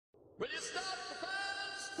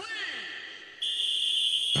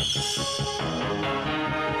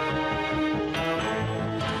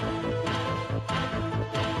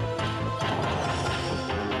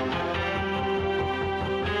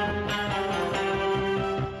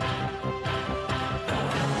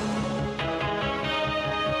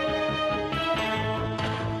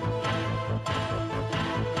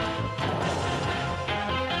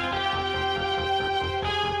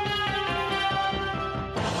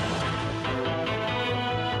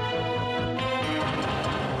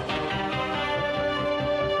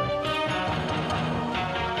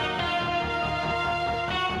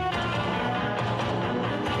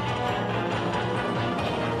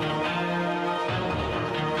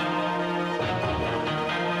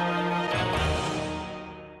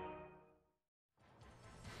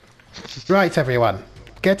Right, everyone.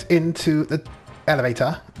 Get into the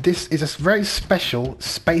elevator. This is a very special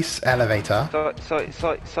space elevator. So,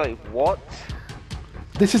 what?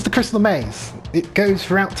 This is the Crystal Maze. It goes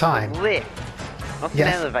throughout time. A lift, not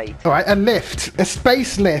Yes. an elevator. Alright, a lift. A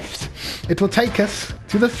space lift. It will take us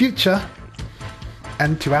to the future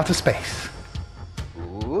and to outer space.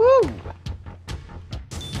 Ooh.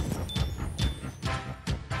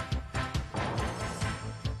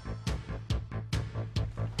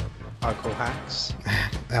 Uncle Hacks.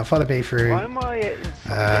 Now follow me through. Why am I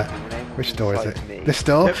Which door is it? Me? This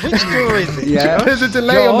door? Which door is it? Yeah. There's a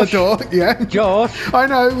delay on the door. Yeah. Josh. I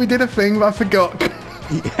know, we did a thing, but I forgot.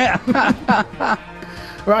 Yeah.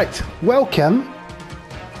 Right, welcome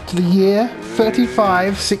to the year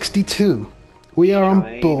 3562. We are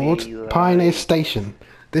on board Pioneer Station.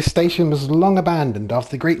 This station was long abandoned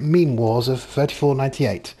after the great meme wars of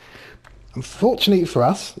 3498. Unfortunately for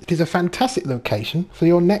us, it is a fantastic location for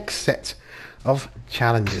your next set of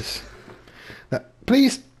challenges. Now,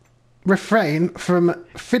 please refrain from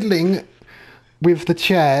fiddling with the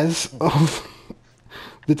chairs of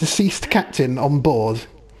the deceased captain on board.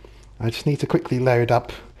 I just need to quickly load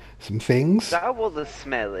up some things. Is that what the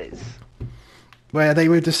smell is? Where they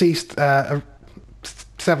were deceased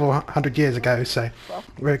several hundred years ago, so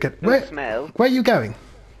we're good. The smell? Where are you going?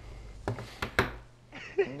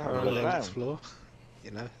 No, on the 11th floor.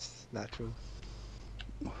 You know, it's natural.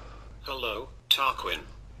 Hello, Tarquin.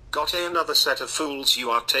 Got another set of fools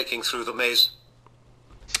you are taking through the maze?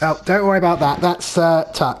 Oh, don't worry about that. That's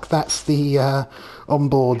Tuck. That's the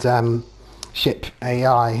onboard ship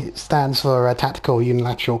AI. It stands for Tactical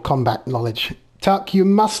Unilateral Combat Knowledge. Tuck, you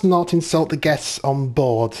must not insult the guests on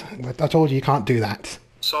board. I told you can't do that.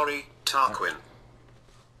 Sorry, Tarquin.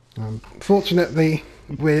 Fortunately,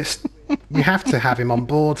 we have to have him on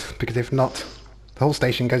board, because if not, the whole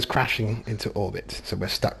station goes crashing into orbit, so we're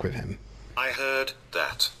stuck with him. I heard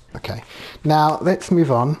that. Okay, now let's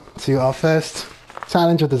move on to our first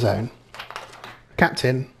challenge of the zone.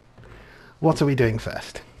 Captain, what are we doing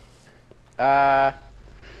first?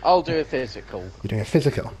 I'll do a physical. You're doing a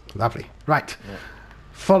physical. Lovely. Right. Yeah.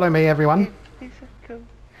 Follow me, everyone. Physical.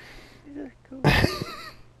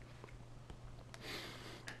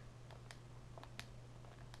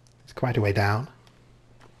 It's quite a way down.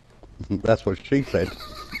 That's what she said.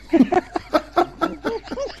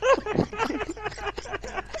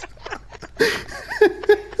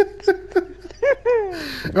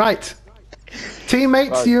 Right.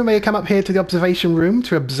 Teammates, Right. you may come up here to the observation room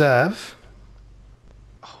to observe.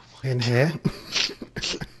 In here.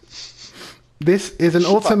 This is an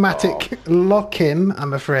automatic lock-in,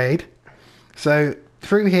 I'm afraid. So,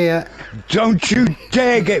 through here... Don't you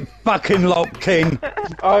dare get fucking locked in.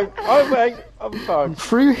 I'm fine.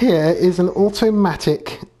 Through here is an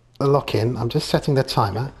automatic lock-in. I'm just setting the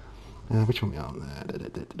timer. Which one are we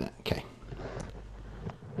on? Okay.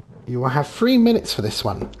 You will have 3 minutes for this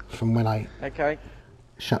one from when I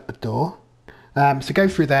shut the door. So go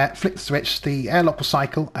through there, flick the switch, the airlock will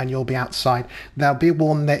cycle and you'll be outside. Now be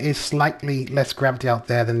warned, there is slightly less gravity out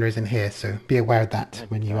there than there is in here, so be aware of that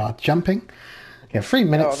when you are jumping. You have 3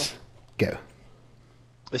 minutes, go.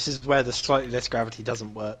 This is where the slightly less gravity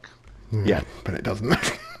doesn't work. Yeah. But it doesn't.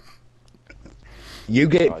 You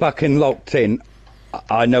get fucking locked in.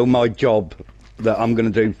 I know my job that I'm going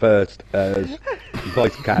to do first as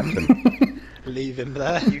vice captain. Leave him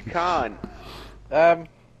there. You can't. The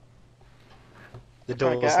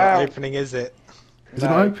door's not opening, is it? Is it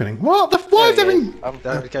not opening? What? Why is everything...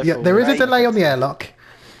 Yeah, there is a delay on the airlock.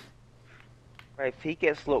 Right, if he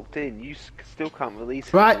gets locked in, you still can't release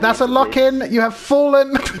him. Right, that's a lock-in. You have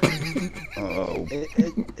fallen. Oh.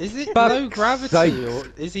 Is it low gravity or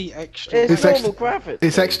is he extra? It's normal gravity.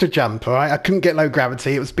 It's extra jump, alright? I couldn't get low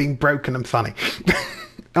gravity. It was being broken and funny.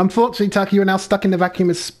 Unfortunately, Tuck, you are now stuck in the vacuum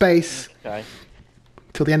of space. Okay.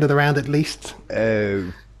 Till the end of the round, at least.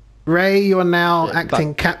 Oh. Ray, you are now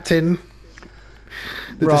acting captain.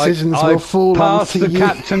 The Right, decisions will fall pass onto the you.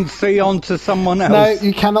 captaincy on to someone else. No,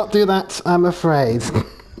 you cannot do that, I'm afraid.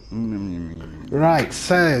 Right,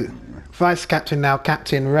 so, vice captain now,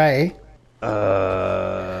 Captain Ray.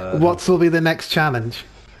 What will be the next challenge?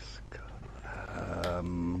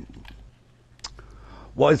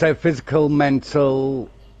 What is their physical,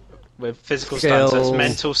 mental... With physical Skill. stunts, it's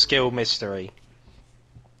mental skill mystery.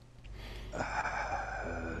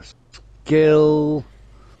 Skill...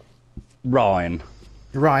 Ryan.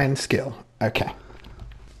 Ryan skill. Okay.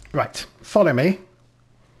 Right, follow me.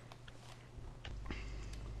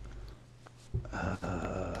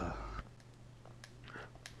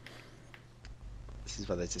 This is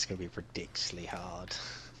where this is going to be ridiculously hard.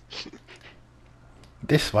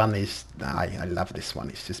 this one is... I love this one.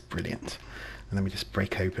 It's just brilliant. And let me just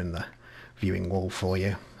break open the viewing wall for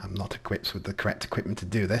you. I'm not equipped with the correct equipment to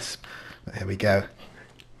do this. But here we go.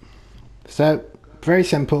 So, very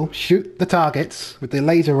simple. Shoot the targets with the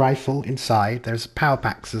laser rifle inside. There's power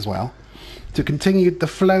packs as well. To continue the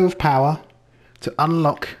flow of power, to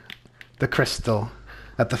unlock the crystal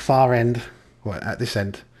at the far end, well, at this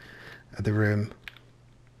end of the room.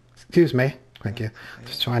 Excuse me. Thank you.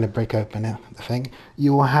 Just trying to break open the thing.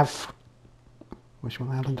 You will have... Which one?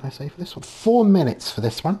 How long did I say for this one? 4 minutes for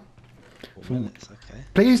this one. 4 minutes, okay.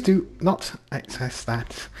 Please do not access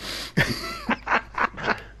that.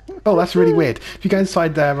 Oh, that's really weird. If you go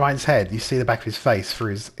inside Ryan's head, you see the back of his face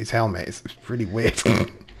through his helmet. It's really weird.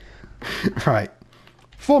 Right.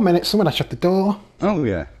 4 minutes, so when I shut the door... Oh,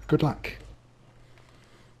 yeah. Good luck.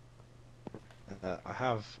 I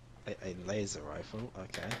have a laser rifle,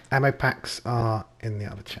 okay. Ammo packs are in the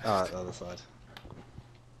other chest. Oh, the other side.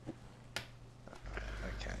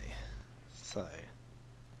 Okay. So...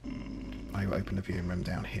 I will open the viewing room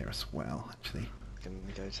down here as well, actually. Gonna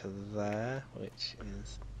go to there, which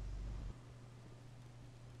is...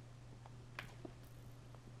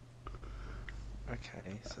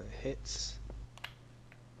 Okay, so it hits...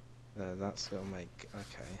 that's gonna make...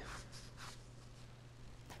 Okay.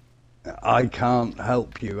 I can't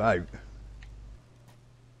help you out.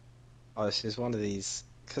 Oh, this is one of these...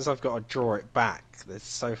 Because I've got to draw it back, it's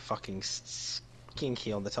so fucking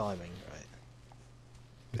skinky on the timing, right?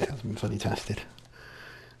 It hasn't been fully tested.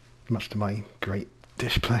 Much to my great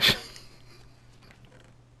displeasure.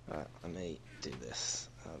 Right, let me do this.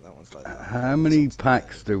 That one's like that. How many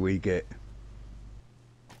packs do we get?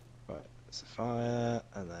 Right, so fire,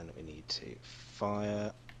 and then we need to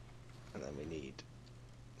fire, and then we need...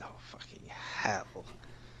 Oh, fucking hell.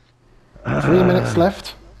 3 minutes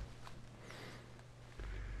left.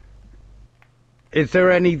 Is there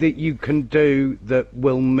any that you can do that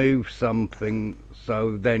will move something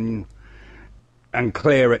so then... and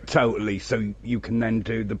clear it totally so you can then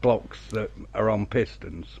do the blocks that are on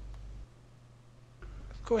pistons?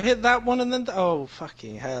 Go hit that one and then... Oh,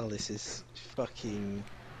 fucking hell, this is fucking...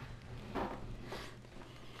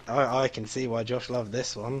 I can see why Josh loved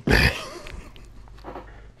this one.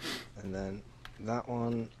 And then that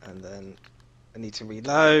one, and then I need to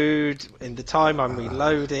reload. In the time I'm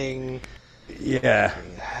reloading... Yeah.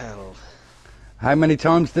 Fucking hell. How many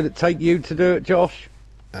times did it take you to do it, Josh?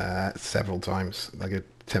 Several times, like a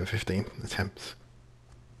 10-15 attempts.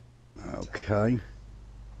 Okay.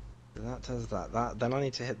 So that does that. Then I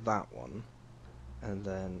need to hit that one. And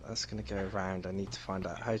then that's going to go around. I need to find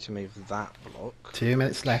out how to move that block. 2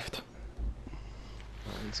 minutes left.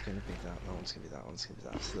 That one's going to be that, that one's going to be that, one's going to be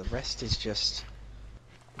that. So the rest is just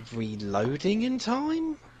reloading in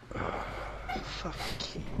time?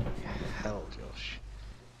 Fucking hell, Josh.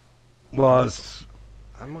 Was...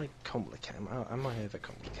 Am I complicating? Am I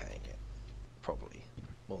overcomplicating it? Probably.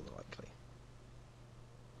 More than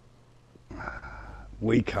likely.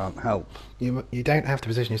 We can't help. You don't have to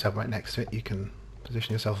position yourself right next to it. You can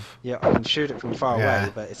position yourself... Yeah, I can shoot it from far Yeah.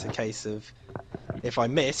 away, but it's a case of... If I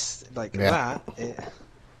miss, like Yeah. that, it...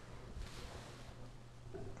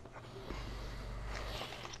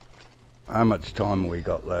 How much time we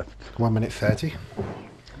got left? 1 minute 30.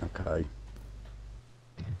 Okay.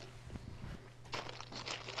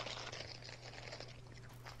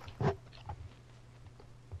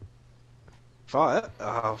 Fire?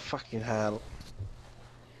 Oh, fucking hell.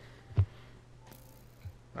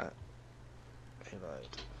 Right. Reload.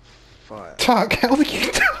 Fire. Tuck, how are you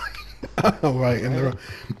doing? Oh, right, in the wrong...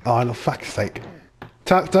 Oh, no, fuck's sake.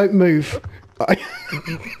 Tuck, don't move.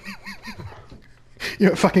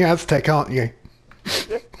 You're a fucking Aztec, aren't you?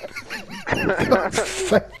 God's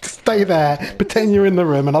sake, stay there. Pretend you're in the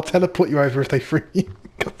room and I'll teleport you over if they free you.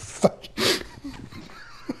 God's sake.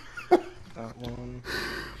 That one.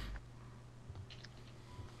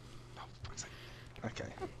 Oh, fuck's sake. Okay.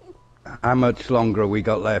 How much longer we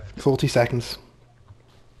got left? 40 seconds.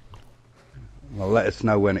 Well, let us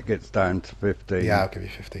know when it gets down to 15. Yeah, I'll give you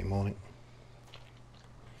 15 morning.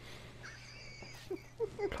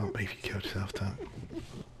 Can't believe you killed yourself, Tuck.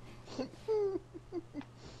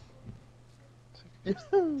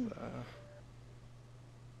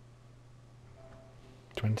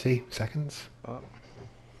 20 seconds.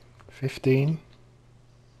 15.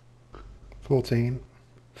 14.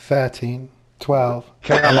 13. 12.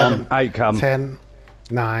 Come 11, on, 8 come. 10.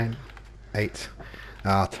 9. 8.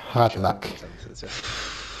 Hard luck.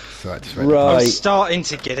 So I just read I'm Right. starting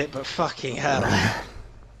to get it, but fucking hell.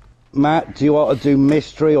 Matt, do you want to do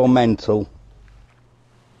mystery or mental?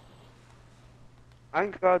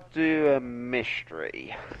 I'm gonna do a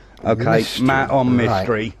mystery. Okay, Mystery. Matt on Right.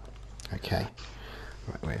 mystery. Okay.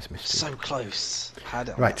 Right, where's mystery? So close. Had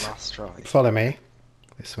it on Right. that last try. Follow me.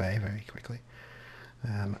 This way, very quickly.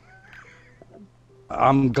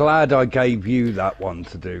 I'm glad I gave you that one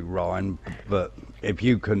to do, Ryan, but if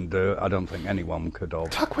you couldn't do it, I don't think anyone could have.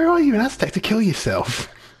 Tuck, where are you in Aztec to kill yourself?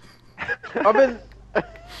 I'm in.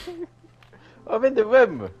 I'm in the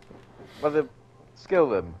room. With the skill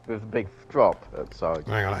room with the big drop outside.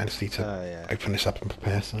 Hang on, I just need to Yeah. open this up and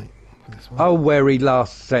prepare something for this one. Oh, where he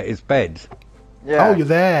last set his bed. Yeah. Oh, you're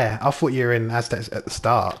there. I thought you were in Aztec at the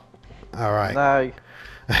start. All right. No.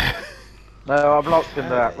 No, I'm locked in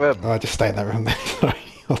that room. Oh, just stay in that room then. Sorry.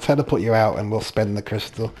 I'll teleport you out and we'll spend the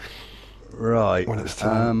crystal Right. when it's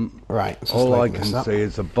time. Right. let's just All I open this can up. see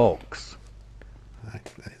is a box. Right,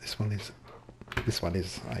 this one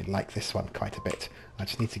is. I like this one quite a bit. I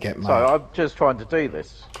just need to get my. So I'm just trying to do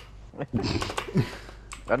this.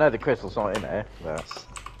 I know the crystal's not in there. But...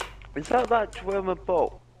 Is that Dwemer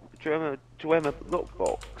box? Dwemer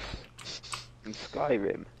lockbox in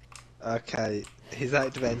Skyrim? Okay, he's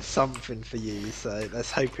activating something for you, so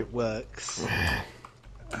let's hope it works.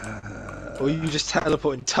 Or you just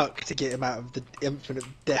teleporting Tuck to get him out of the infinite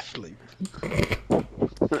death loop.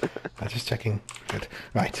 I'm just checking. Good.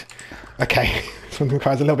 Right. Okay. This one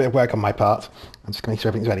requires a little bit of work on my part. I'm just going to make sure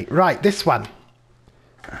everything's ready. Right, this one.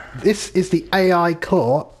 This is the AI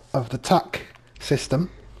core of the Tuck system.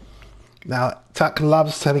 Now, Tuck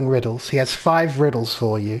loves telling riddles. He has 5 riddles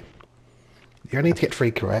for you. You only need to get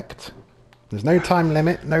 3 correct. There's no time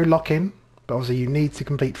limit, no lock-in. But obviously you need to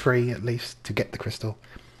complete 3 at least to get the crystal.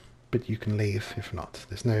 But you can leave if not.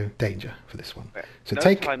 There's no danger for this one. So No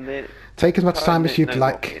take time as much time as limit, you'd no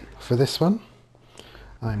like lock-in. for this one.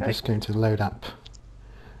 I'm just going to load up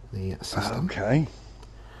the system. Okay.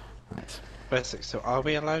 Right. Basic, so are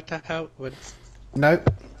we allowed to help with... No.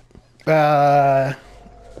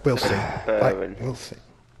 We'll see. Right, we'll see.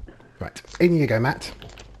 Right. In you go, Matt.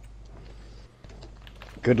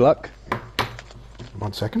 Good luck.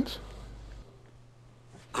 1 second.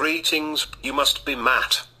 Greetings, you must be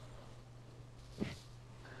Matt.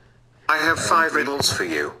 I have 5 riddles for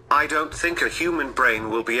you. I don't think a human brain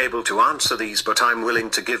will be able to answer these, but I'm willing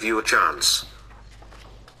to give you a chance.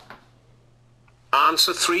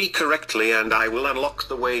 Answer 3 correctly and I will unlock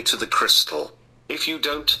the way to the crystal. If you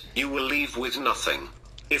don't, you will leave with nothing.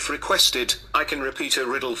 If requested, I can repeat a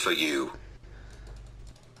riddle for you.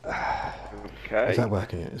 Okay. Is that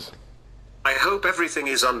working? It is. I hope everything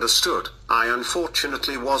is understood. I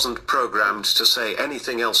unfortunately wasn't programmed to say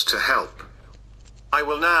anything else to help. I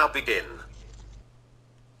will now begin.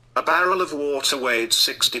 A barrel of water weighed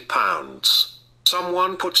 60 pounds.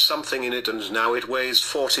 Someone put something in it and now it weighs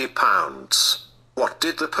 40 pounds. What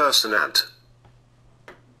did the person add?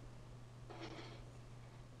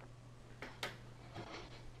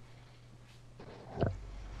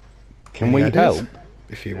 Can we Any ideas? help?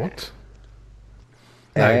 If you want.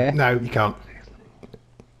 Eh? No, you can't.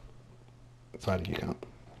 Sorry, you can't.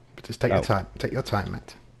 But just take your Oh. time. Take your time,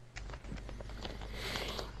 Matt.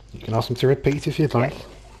 You can ask them to repeat if you'd like.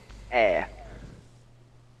 Air.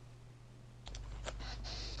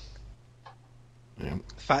 Yeah.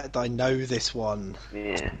 The fact that I know this one.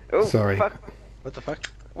 Yeah. Oh, Sorry. Fuck. What the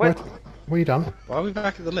fuck? What? What are you done? Why are we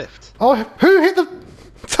back at the lift? Oh, who hit the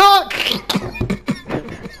tuck?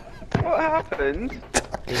 What happened?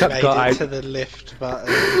 He Tuck made got it out. to the lift button.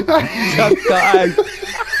 Chuck got out.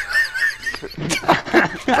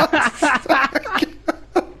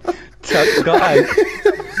 Chuck got out.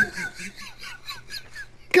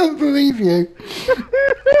 Can't believe you.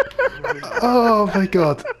 Oh my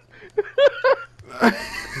god.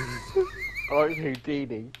 Like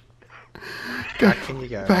Houdini. Back in you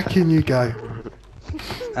go. Back in you go.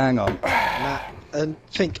 Hang on. And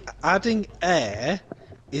think, adding air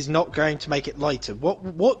is not going to make it lighter.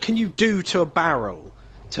 What can you do to a barrel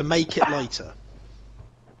to make it lighter?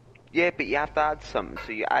 Yeah, but you have to add something.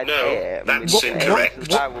 So you add No, air. that's When you add incorrect. to the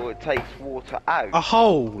barrel, it takes water out. A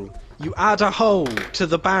hole. You add a hole to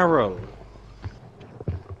the barrel.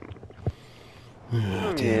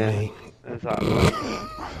 Oh, dear yeah. me. There's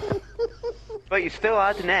that. But you're still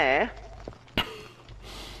adding air.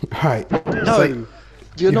 Right. No, So,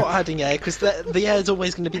 you're not adding air because the air is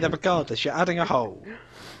always going to be there regardless. You're adding a hole.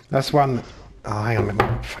 that's one. Oh, hang on a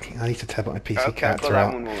minute. Fucking, I need to tab my PC Okay, I've got character that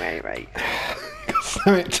out. one wrong anyway.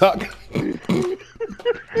 Damn it, Tuck.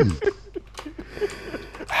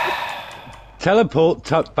 Teleport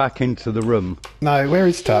Tuck back into the room. No, where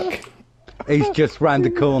is Tuck? He's just round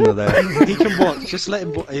the corner there. He can watch. Just let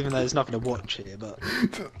him. Even though there's nothing to watch here, but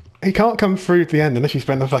He can't come through to the end unless you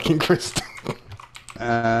spend the fucking crystal.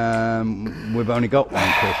 We've only got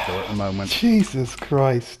one crystal at the moment. Jesus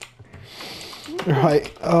Christ.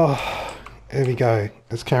 Right, oh, here we go.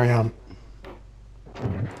 Let's carry on.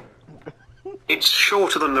 It's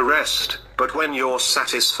shorter than the rest, but when you're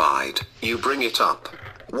satisfied, you bring it up.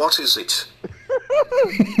 What is it?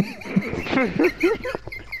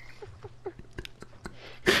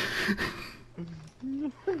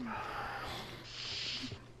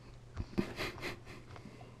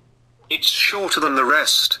 It's shorter than the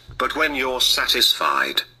rest, but when you're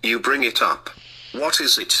satisfied, you bring it up. What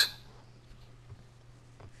is it?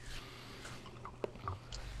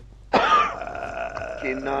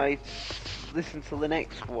 Can I listen to the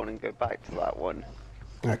next one and go back to that one?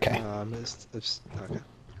 Okay. Okay.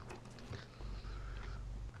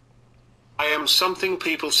 I am something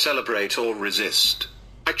people celebrate or resist.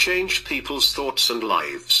 I change people's thoughts and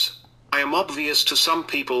lives. I am obvious to some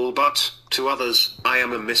people, but to others, I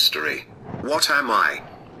am a mystery. What am I?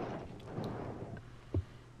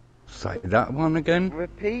 Say that one again.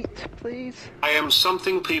 Repeat, please. I am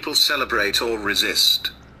something people celebrate or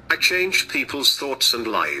resist. I change people's thoughts and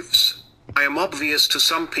lives. I am obvious to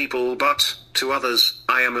some people, but to others,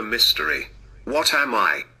 I am a mystery. What am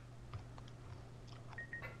I?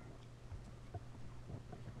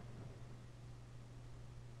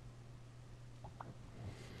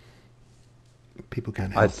 People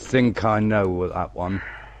can't I help. think I know that one.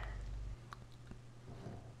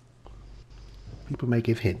 People may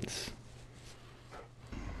give hints.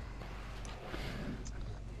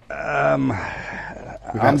 I'm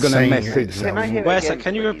Without going to saying message it, Can I them. hear it Where's again, that?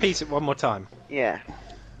 Can you please? repeat it one more time? Yeah.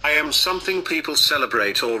 I am something people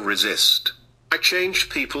celebrate or resist. I change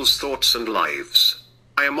people's thoughts and lives.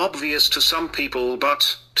 I am obvious to some people,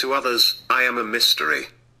 but to others, I am a mystery.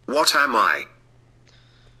 What am I?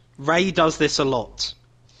 Ray does this a lot.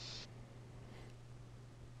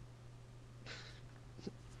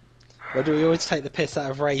 What do we always take the piss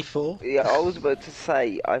out of Ray for? Yeah, I was about to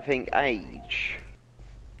say, I think age.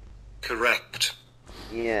 Correct.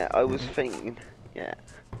 Yeah, I was thinking, yeah.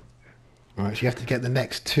 Right, so you have to get the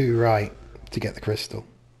next two right to get the crystal.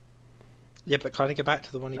 Yeah, but can I go back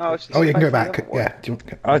to the one he Oh, posted? Oh, you can go Back back. to the other Yeah. Do you want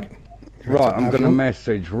to go? Right, I'm going to Phil?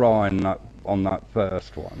 message Ryan on that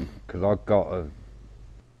first one, because I've got a...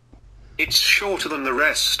 It's shorter than the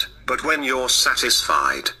rest, but when you're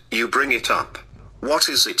satisfied, you bring it up. What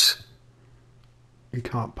is it? You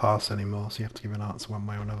can't pass anymore, so you have to give an answer one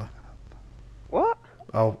way or another. What?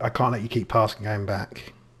 Oh, I can't let you keep passing going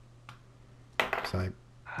back. So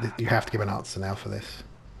you have to give an answer now for this.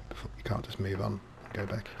 You can't just move on and go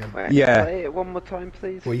back again. Wait, Yeah. Say it one more time,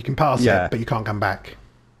 please. Well, you can pass Yeah. it, but you can't come back.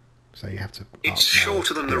 So you have to. It's answer now.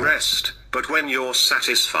 shorter than the Yeah. rest, but when you're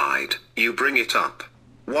satisfied, you bring it up.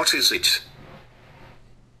 What is it?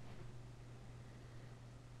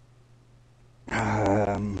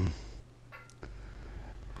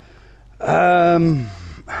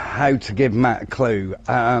 How to give Matt a clue.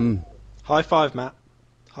 High five, Matt.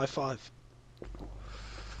 High five.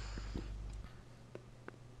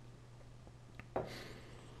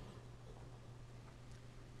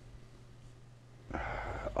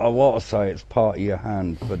 I want to say it's part of your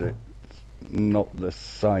hand, but it's not the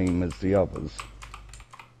same as the others.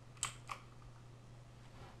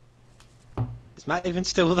 Is Matt even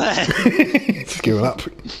still there? Skill up.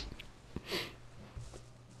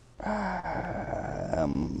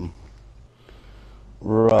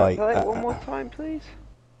 Right. Say it one more time, please.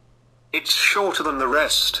 It's shorter than the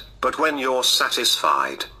rest, but when you're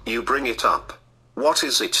satisfied, you bring it up. What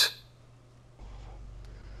is it?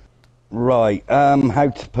 Right. How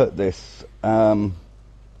to put this? Well,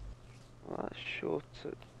 that's shorter.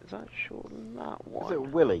 Is that shorter than that Is one? it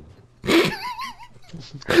Willie?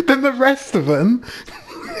 Then the rest of them.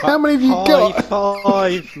 How many have you High got?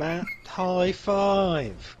 five, Matt. High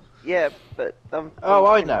five. Yeah, but Oh,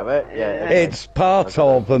 I know it. Yeah. It's part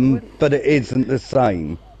of them, but it isn't the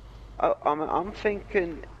same. I'm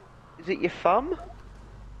thinking, is it your thumb?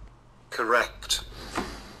 Correct.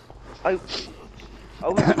 I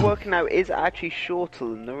was working out, is it actually shorter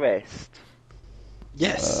than the rest?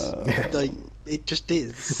 Yes. Like, it just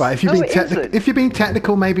is. Right, if you're No, being it technical, isn't. if you're being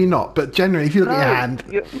technical, maybe not. But generally, if you look at your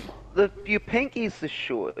hand, Your pinky's the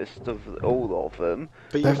shortest of all of them.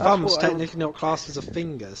 But your That's thumb's what I was- technically not classed as a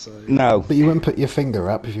finger, so... No. but you wouldn't put your finger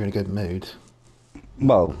up if you're in a good mood.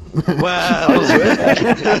 Well, Well...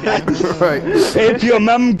 Right. if your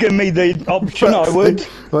mum give me the option, I would.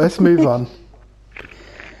 Well, let's move on.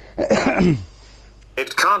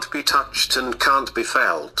 It can't be touched and can't be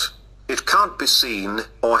felt. It can't be seen,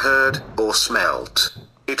 or heard, or smelt.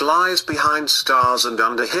 It lies behind stars and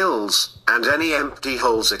under hills, and any empty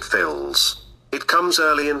holes it fills. It comes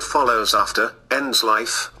early and follows after, ends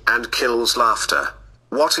life, and kills laughter.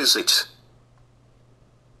 What is it?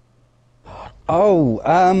 Oh,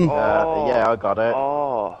 Yeah, I got it.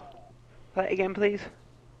 Oh. Play it again, please.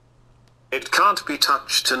 It can't be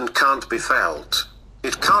touched and can't be felt.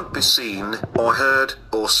 It can't be seen, or heard,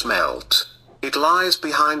 or smelt. It lies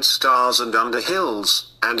behind stars and under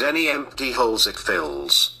hills, and any empty holes it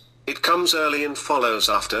fills. It comes early and follows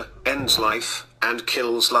after, ends life, and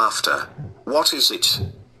kills laughter. What is it?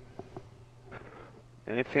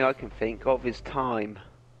 The only thing I can think of is time.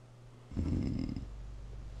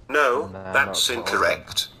 No, No, that's not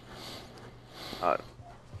incorrect. Oh.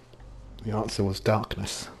 The answer was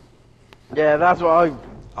darkness. Yeah, that's what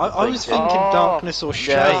I was thinking Oh. darkness or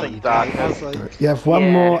shade. Yeah, I think darkness. I was like, You have one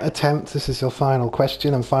Yeah. more attempt. This is your final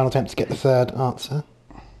question and final attempt to get the third answer.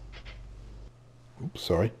 Oops,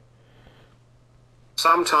 sorry.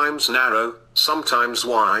 Sometimes narrow, sometimes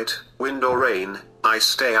wide, wind or rain, I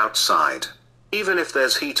stay outside. Even if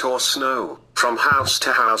there's heat or snow, from house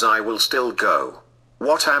to house I will still go.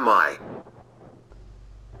 What am I?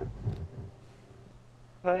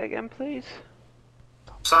 Play it again, please.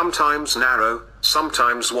 Sometimes narrow,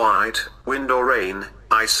 sometimes wide, wind or rain,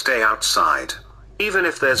 I stay outside. Even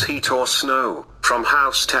if there's heat or snow, from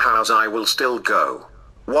house to house I will still go.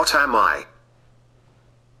 What am I?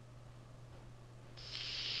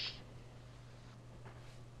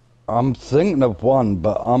 I'm thinking of one,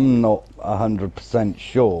 but I'm not 100%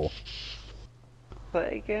 sure. Play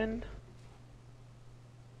it again.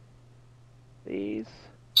 Please.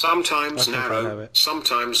 Sometimes I think I know narrow, it.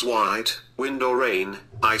 sometimes wide, wind or rain,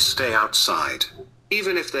 I stay outside.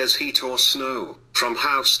 Even if there's heat or snow, from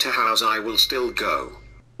house to house I will still go.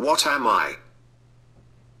 What am I?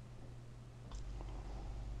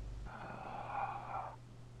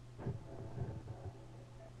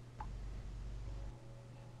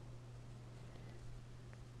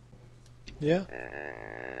 yeah.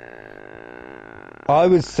 I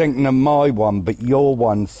was thinking of my one, but your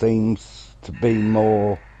one seems to be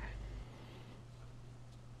more...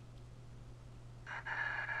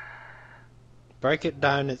 Break it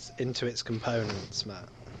down into its components, Matt.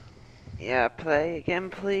 Yeah, play again,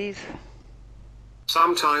 please.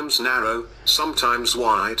 Sometimes narrow, sometimes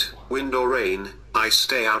wide, wind or rain, I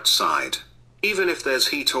stay outside. Even if there's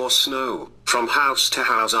heat or snow, from house to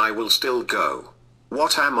house I will still go.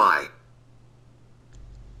 What am I?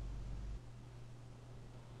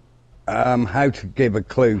 How to give a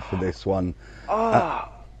clue for this one? Oh.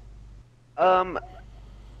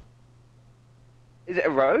 Is it a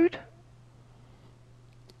road?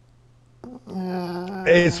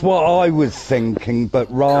 It's what I was thinking,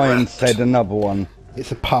 but Ryan said another one.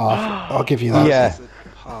 It's a path. I'll give you that. Yeah,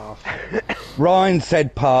 Path. Ryan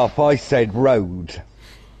said path, I said road.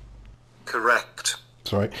 Correct.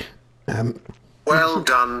 Sorry. Well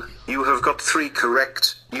done, you have got 3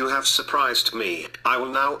 correct. You have surprised me. I will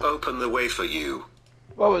now open the way for you.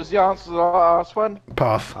 What was the answer to the last one?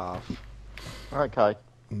 Path. Path. Okay.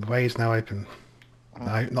 The way is now open.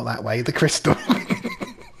 No, not that way. The crystal.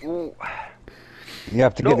 Ooh. You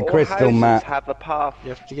have to get Not the all crystal, houses Matt. have a path. You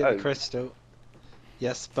have to get Oh. the crystal.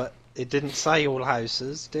 Yes, but it didn't say all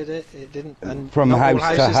houses, did it? It didn't. And From not house all to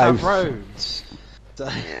houses have house. roads. So,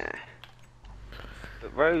 Yeah.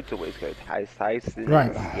 But roads always go to house to house. didn't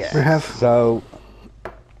Right. they? Yeah. We have So,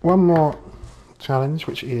 one more challenge,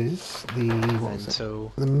 which is the what was it?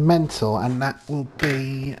 mental. The mental, and that will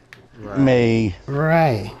be me.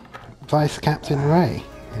 Ray, Vice Captain Ray.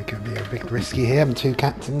 It could be a bit risky here, and 2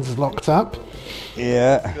 captains locked up.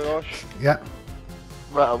 Yeah. Gosh. Yep.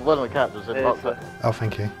 Well, one of the captains in There's lockdown. Oh,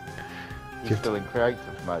 thank you. He's still in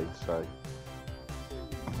creative mode, so.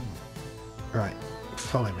 Right,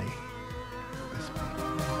 follow me.